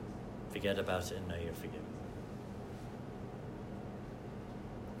 forget about it and know you're forgiven.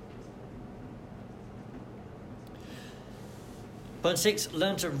 Point 6,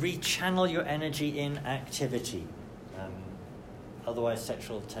 learn to rechannel your energy in activity. Otherwise,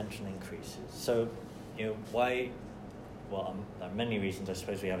 sexual tension increases. So, why? Well, there are many reasons. I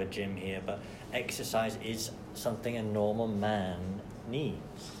suppose we have a gym here, but exercise is something a normal man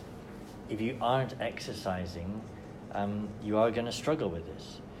needs. If you aren't exercising, you are going to struggle with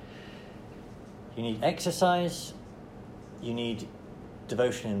this. You need exercise. You need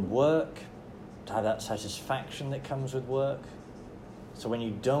devotion in work to have that satisfaction that comes with work. So when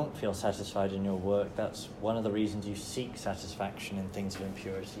you don't feel satisfied in your work, that's one of the reasons you seek satisfaction in things of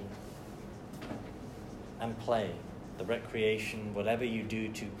impurity. And play, the recreation, whatever you do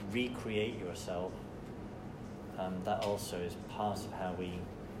to recreate yourself, that also is part of how we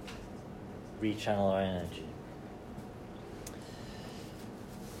rechannel our energy.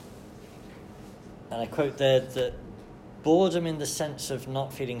 And I quote there that boredom in the sense of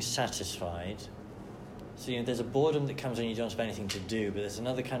not feeling satisfied. So, there's a boredom that comes when you don't have anything to do, but there's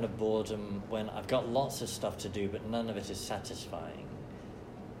another kind of boredom when I've got lots of stuff to do, but none of it is satisfying.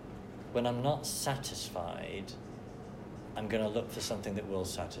 When I'm not satisfied, I'm going to look for something that will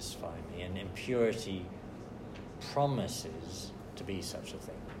satisfy me, and impurity promises to be such a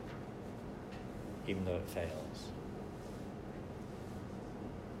thing, even though it fails.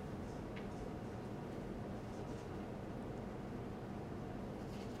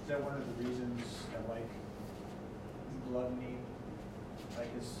 Is that one of the reasons that, gluttony,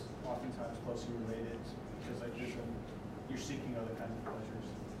 is oftentimes closely related? Because, you're seeking other kinds of pleasures.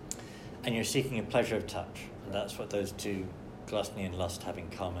 And you're seeking a pleasure of touch. And that's what those two, gluttony and lust, have in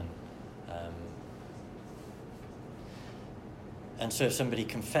common. And so if somebody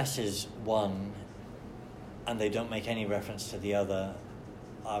confesses one and they don't make any reference to the other,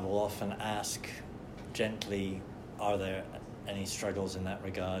 I will often ask gently, are there any struggles in that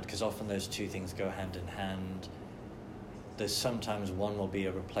regard? Because often those two things go hand in hand. There's sometimes one will be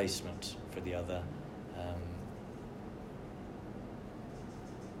a replacement for the other.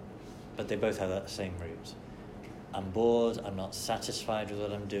 But they both have that same root. I'm bored, I'm not satisfied with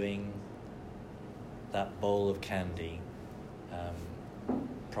what I'm doing. That bowl of candy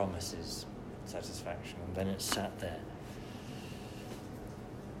promises satisfaction, and then it's sat there.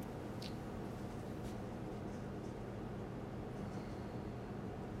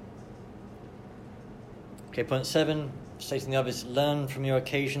 Okay, point 7, stating the obvious, learn from your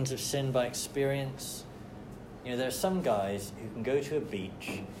occasions of sin by experience. There are some guys who can go to a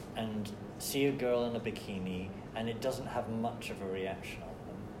beach and see a girl in a bikini and it doesn't have much of a reaction on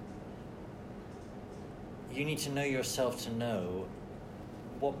them. You need to know yourself to know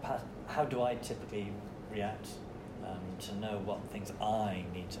how do I typically react, to know what things I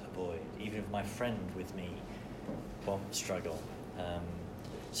need to avoid, even if my friend with me won't struggle.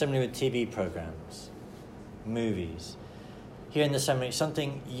 Similarly with TV programs, movies. Here in the seminary,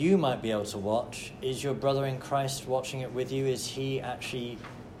 something you might be able to watch. Is your brother in Christ watching it with you? Is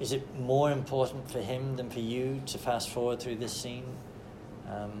it more important for him than for you to fast forward through this scene?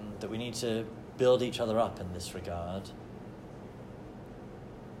 That we need to build each other up in this regard.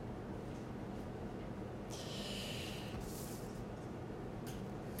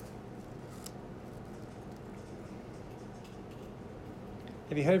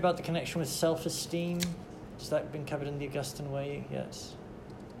 Have you heard about the connection with self-esteem? Has that been covered in the Augustine Way yet?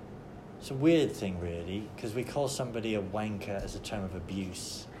 It's a weird thing, really, because we call somebody a wanker as a term of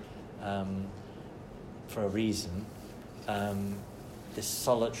abuse for a reason. This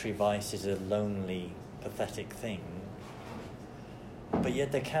solitary vice is a lonely, pathetic thing. But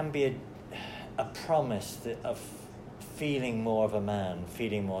yet there can be a promise of feeling more of a man,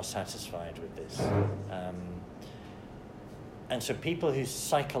 feeling more satisfied with this. And so people who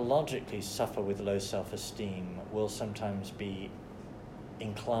psychologically suffer with low self-esteem will sometimes be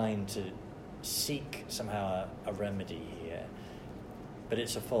inclined to seek somehow a remedy here, but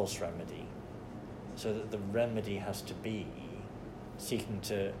it's a false remedy. So that the remedy has to be seeking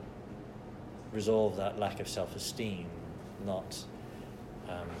to resolve that lack of self-esteem, not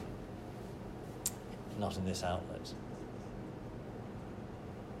in this outlet.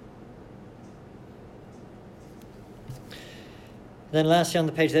 Then lastly on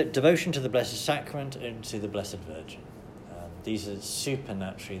the page there, devotion to the Blessed Sacrament and to the Blessed Virgin. These are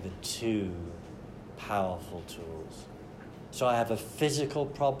supernaturally the two powerful tools. So I have a physical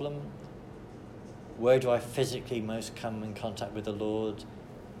problem. Where do I physically most come in contact with the Lord?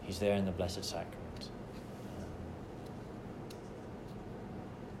 He's there in the Blessed Sacrament.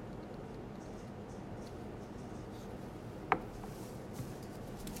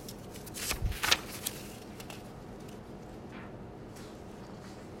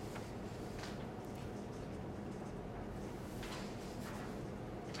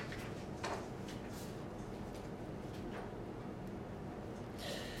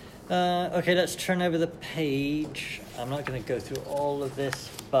 Okay, let's turn over the page. I'm not going to go through all of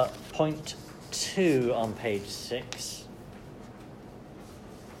this, but point 2 on page 6.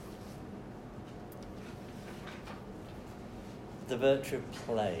 The virtue of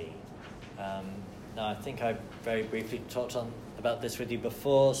play. Now, I think I very briefly talked about this with you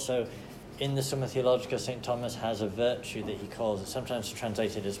before. So, in the Summa Theologica, St. Thomas has a virtue that he calls, sometimes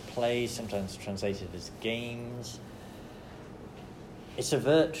translated as play, sometimes translated as games. It's a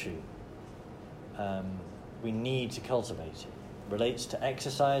virtue. We need to cultivate it. Relates to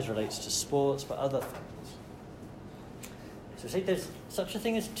exercise, relates to sports, but other things. So see, there's such a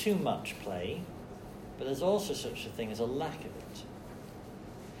thing as too much play, but there's also such a thing as a lack of it.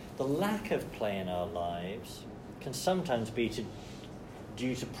 The lack of play in our lives can sometimes be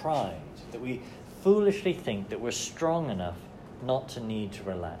due to pride, that we foolishly think that we're strong enough not to need to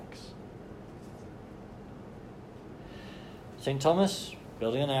relax. St. Thomas,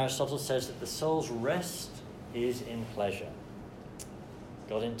 building on Aristotle, says that the soul's rest is in pleasure.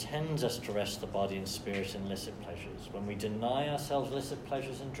 God intends us to rest the body and spirit in licit pleasures. When we deny ourselves licit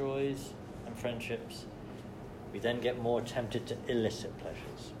pleasures and joys and friendships, we then get more tempted to illicit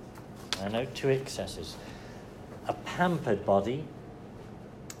pleasures. And I note 2 excesses. A pampered body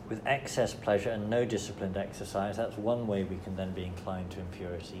with excess pleasure and no disciplined exercise, that's one way we can then be inclined to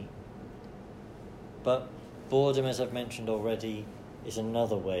impurity. But boredom, as I've mentioned already, is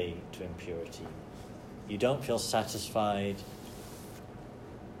another way to impurity. You don't feel satisfied,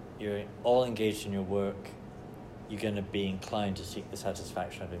 you're all engaged in your work, you're going to be inclined to seek the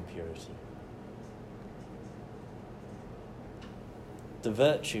satisfaction of impurity. The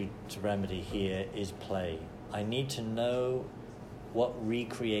virtue to remedy here is play. I need to know what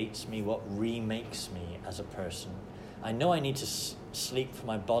recreates me, what remakes me as a person. I know I need to sleep for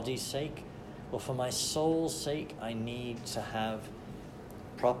my body's sake. Well, for my soul's sake, I need to have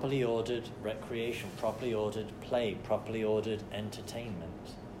properly ordered recreation, properly ordered play, properly ordered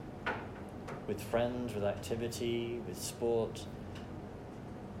entertainment. With friends, with activity, with sport.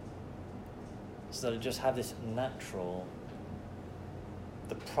 So that I just have this natural,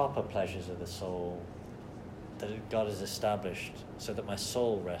 the proper pleasures of the soul that God has established so that my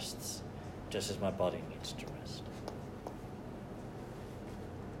soul rests just as my body needs to rest.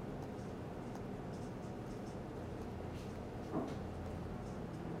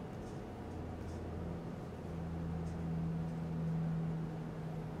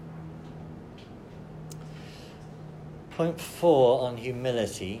 Point 4 on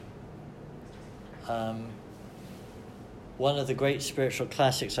humility. One of the great spiritual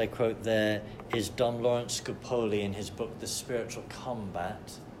classics I quote there is Don Lawrence Scupoli in his book, The Spiritual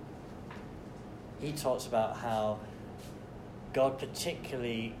Combat. He talks about how God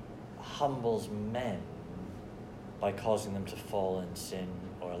particularly humbles men by causing them to fall in sin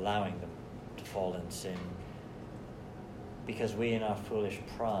or allowing them to fall in sin, because we in our foolish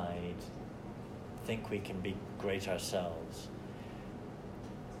pride think we can be great ourselves.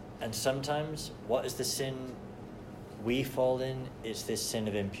 And sometimes, what is the sin we fall in? It's this sin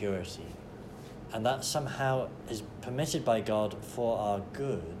of impurity. and that somehow is permitted by God for our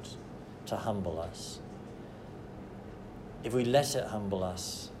good to humble us, if we let it humble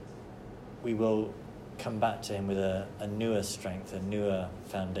us, we will come back to him with a newer strength, a newer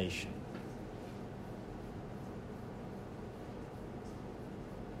foundation.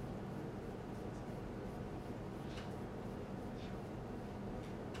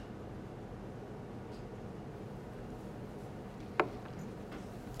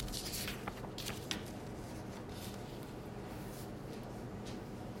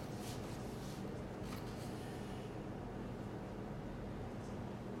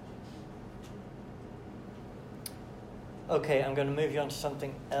 Okay, I'm going to move you on to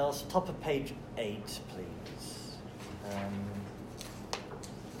something else. Top of page 8, please.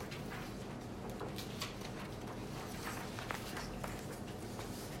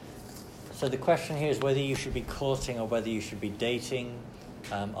 So the question here is whether you should be courting or whether you should be dating.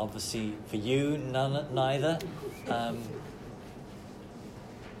 Obviously, for you, neither. I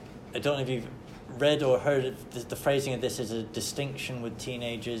don't know if you've read or heard the phrasing of this as a distinction with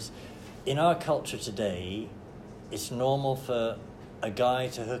teenagers. In our culture today, it's normal for a guy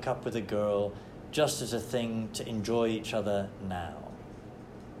to hook up with a girl just as a thing to enjoy each other now.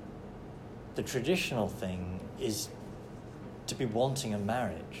 The traditional thing is to be wanting a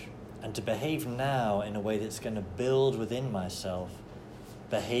marriage and to behave now in a way that's going to build within myself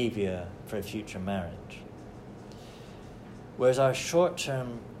behavior for a future marriage. Whereas our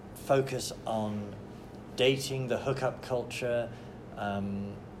short-term focus on dating, the hookup culture,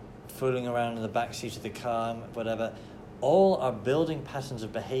 fooling around in the backseat of the car, whatever, all are building patterns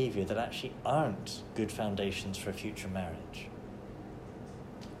of behavior that actually aren't good foundations for a future marriage.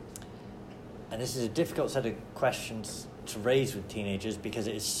 And this is a difficult set of questions to raise with teenagers because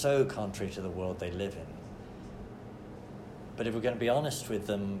it is so contrary to the world they live in. But if we're going to be honest with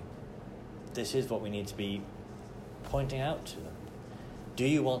them, this is what we need to be pointing out to them. Do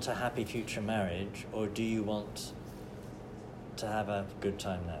you want a happy future marriage, or do you want to have a good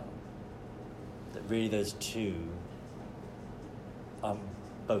time now? That really those two are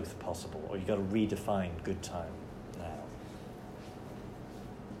both possible, or you've got to redefine good time now.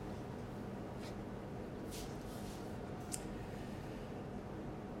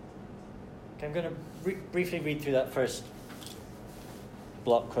 Okay, I'm going to briefly read through that first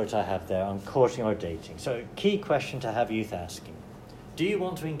block quote I have there on courting or dating. So a key question to have youth asking: do you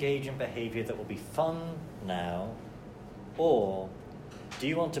want to engage in behavior that will be fun now, or do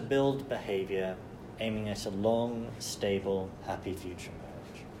you want to build behavior aiming at a long, stable, happy future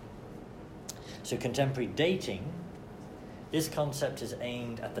marriage? So contemporary dating, this concept is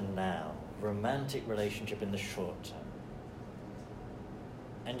aimed at the now, romantic relationship in the short term.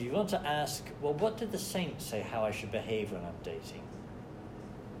 And you want to ask, well, what did the saints say how I should behave when I'm dating?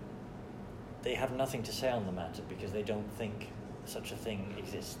 They have nothing to say on the matter because they don't think such a thing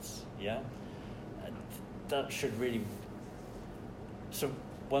exists, yeah? And that should really... So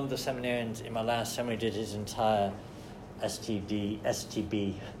one of the seminarians in my last seminary did his entire STB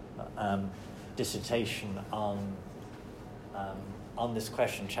dissertation on this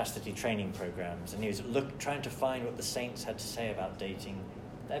question, chastity training programs, and he was trying to find what the saints had to say about dating.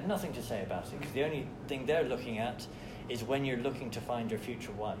 They have nothing to say about it, because the only thing they're looking at is when you're looking to find your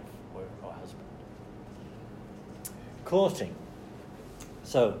future wife or husband. Courting.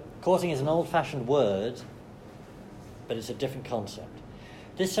 So, courting is an old-fashioned word, but it's a different concept.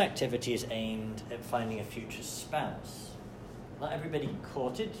 This activity is aimed at finding a future spouse. Not everybody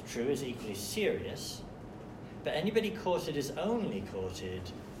courted, true, is equally serious, but anybody courted is only courted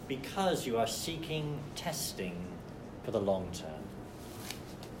because you are seeking testing for the long term.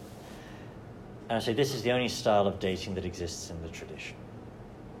 And I say this is the only style of dating that exists in the tradition.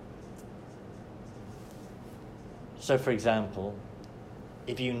 So, for example,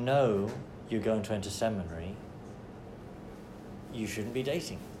 if you know you're going to enter seminary, you shouldn't be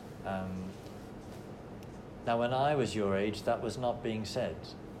dating. Now, when I was your age, that was not being said.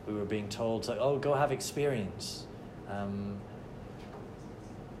 We were being told, like, oh, go have experience,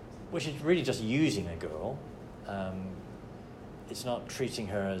 which is really just using a girl. It's not treating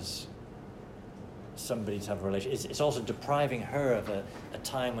her as somebody to have a relationship. It's also depriving her of a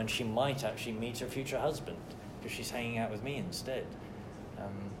time when she might actually meet her future husband, because she's hanging out with me instead.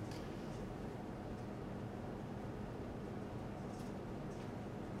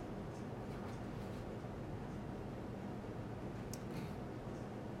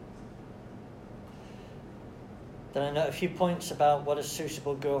 Then I note a few points about what a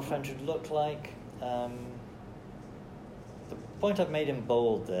suitable girlfriend should look like. The point I've made in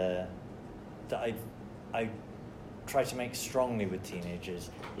bold there, that I try to make strongly with teenagers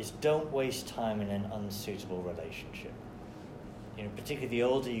is don't waste time in an unsuitable relationship. You know, particularly the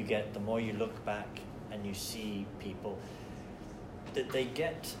older you get, the more you look back and you see people that they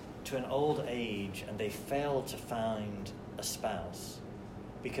get to an old age and they fail to find a spouse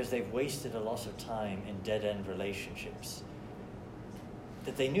because they've wasted a lot of time in dead-end relationships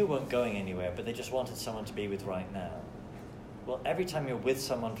that they knew weren't going anywhere, but they just wanted someone to be with right now. Well, every time you're with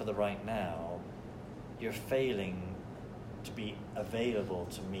someone for the right now, you're failing to be available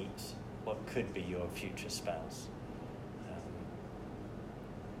to meet what could be your future spouse.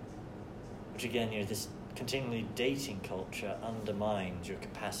 Which again, you know, this continually dating culture undermines your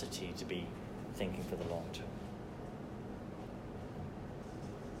capacity to be thinking for the long term.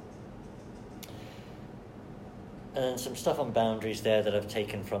 And then some stuff on boundaries there that I've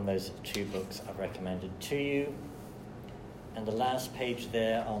taken from those 2 books I've recommended to you. And the last page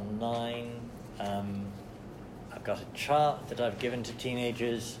there on 9, I've got a chart that I've given to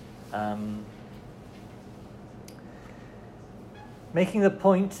teenagers, making the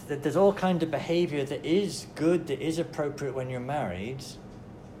point that there's all kind of behavior that is good, that is appropriate when you're married,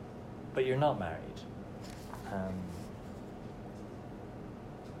 but you're not married.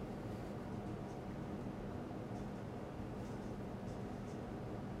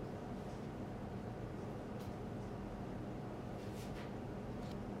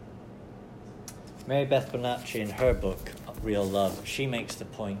 Mary Beth Bonacci, in her book, Real Love, she makes the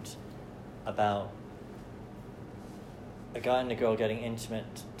point about a guy and a girl getting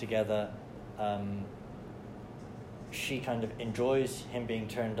intimate together. She kind of enjoys him being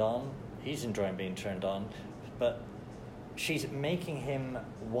turned on. He's enjoying being turned on. But she's making him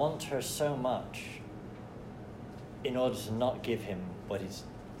want her so much in order to not give him what he's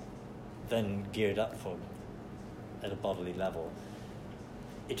then geared up for at a bodily level.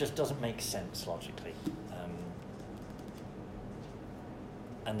 It just doesn't make sense logically.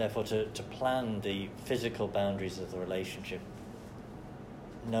 And therefore to plan the physical boundaries of the relationship,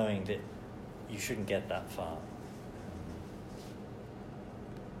 knowing that you shouldn't get that far.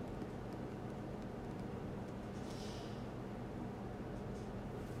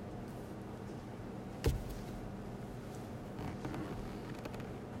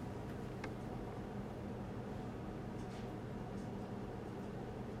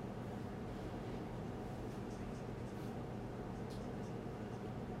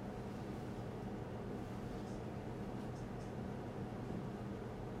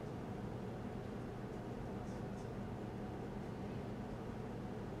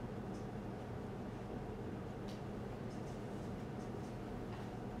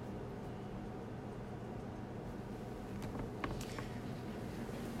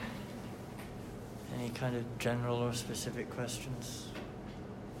 Any kind of general or specific questions?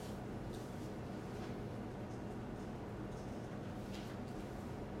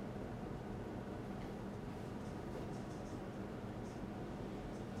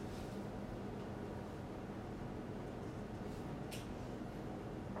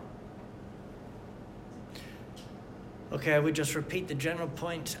 Okay, I would just repeat the general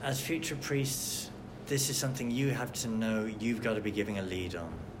point. As future priests, this is something you have to know you've got to be giving a lead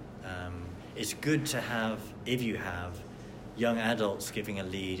on. It's good to have, if you have, young adults giving a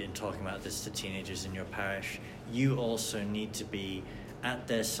lead and talking about this to teenagers in your parish. You also need to be at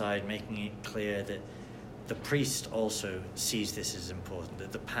their side, making it clear that the priest also sees this as important,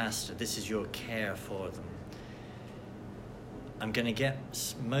 that the pastor, this is your care for them. I'm going to get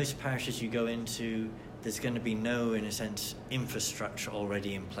most parishes you go into, there's going to be no, in a sense, infrastructure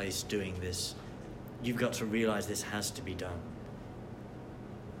already in place doing this. You've got to realize this has to be done.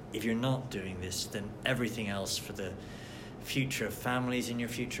 If you're not doing this, then everything else for the future of families in your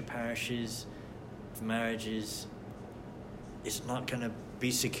future parishes, of marriages, is not going to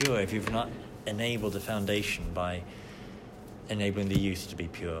be secure if you've not enabled the foundation by enabling the youth to be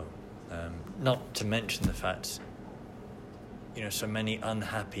pure. Not to mention the fact, so many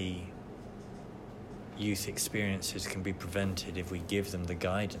unhappy youth experiences can be prevented if we give them the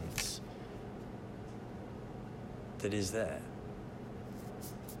guidance that is there.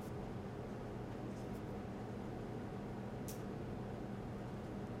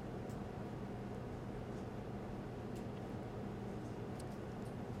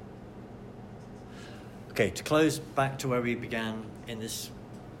 Okay, to close back to where we began in this,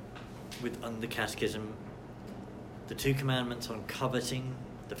 on the Catechism, the 2 commandments on coveting,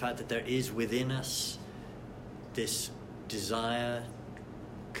 the fact that there is within us this desire,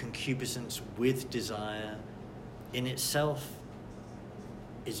 concupiscence with desire, in itself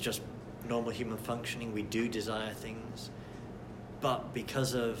is just normal human functioning. We do desire things, but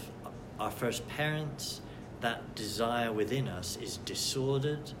because of our first parents that desire within us is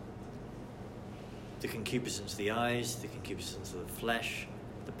disordered, the concupiscence of the eyes, the concupiscence of the flesh,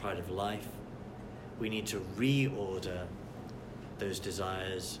 the pride of life, we need to reorder those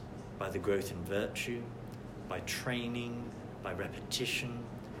desires by the growth in virtue, by training, by repetition.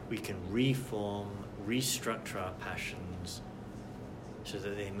 We can reform, restructure our passions so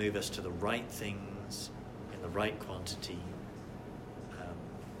that they move us to the right things in the right quantity.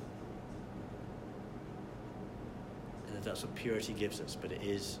 And that's what purity gives us, but it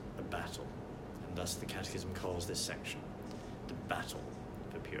is a battle. And thus the Catechism calls this section the battle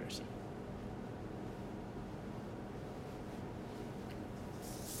for purity.